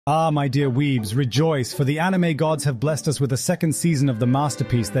Ah, my dear weebs, rejoice, for the anime gods have blessed us with a second season of the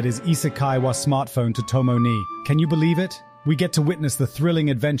masterpiece that is Isekai wa Smartphone to Tomo ni. Can you believe it? We get to witness the thrilling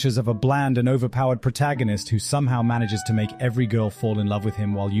adventures of a bland and overpowered protagonist who somehow manages to make every girl fall in love with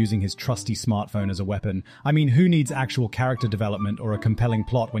him while using his trusty smartphone as a weapon. I mean, who needs actual character development or a compelling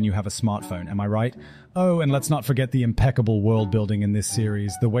plot when you have a smartphone, am I right? Oh, and let's not forget the impeccable world building in this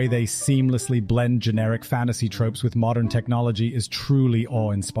series. The way they seamlessly blend generic fantasy tropes with modern technology is truly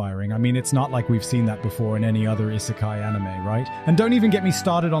awe-inspiring. I mean, it's not like we've seen that before in any other isekai anime, right? And don't even get me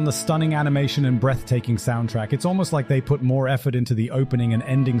started on the stunning animation and breathtaking soundtrack. It's almost like they put more effort into the opening and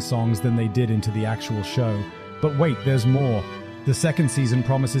ending songs than they did into the actual show. But wait, there's more. The second season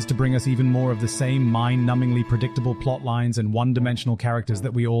promises to bring us even more of the same mind-numbingly predictable plot lines and one-dimensional characters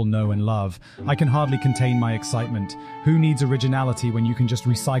that we all know and love. I can hardly contain my excitement. Who needs originality when you can just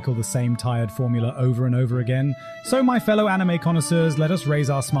recycle the same tired formula over and over again? So my fellow anime connoisseurs, let us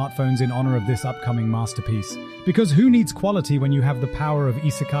raise our smartphones in honor of this upcoming masterpiece. Because who needs quality when you have the power of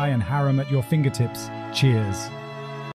isekai and harem at your fingertips? Cheers.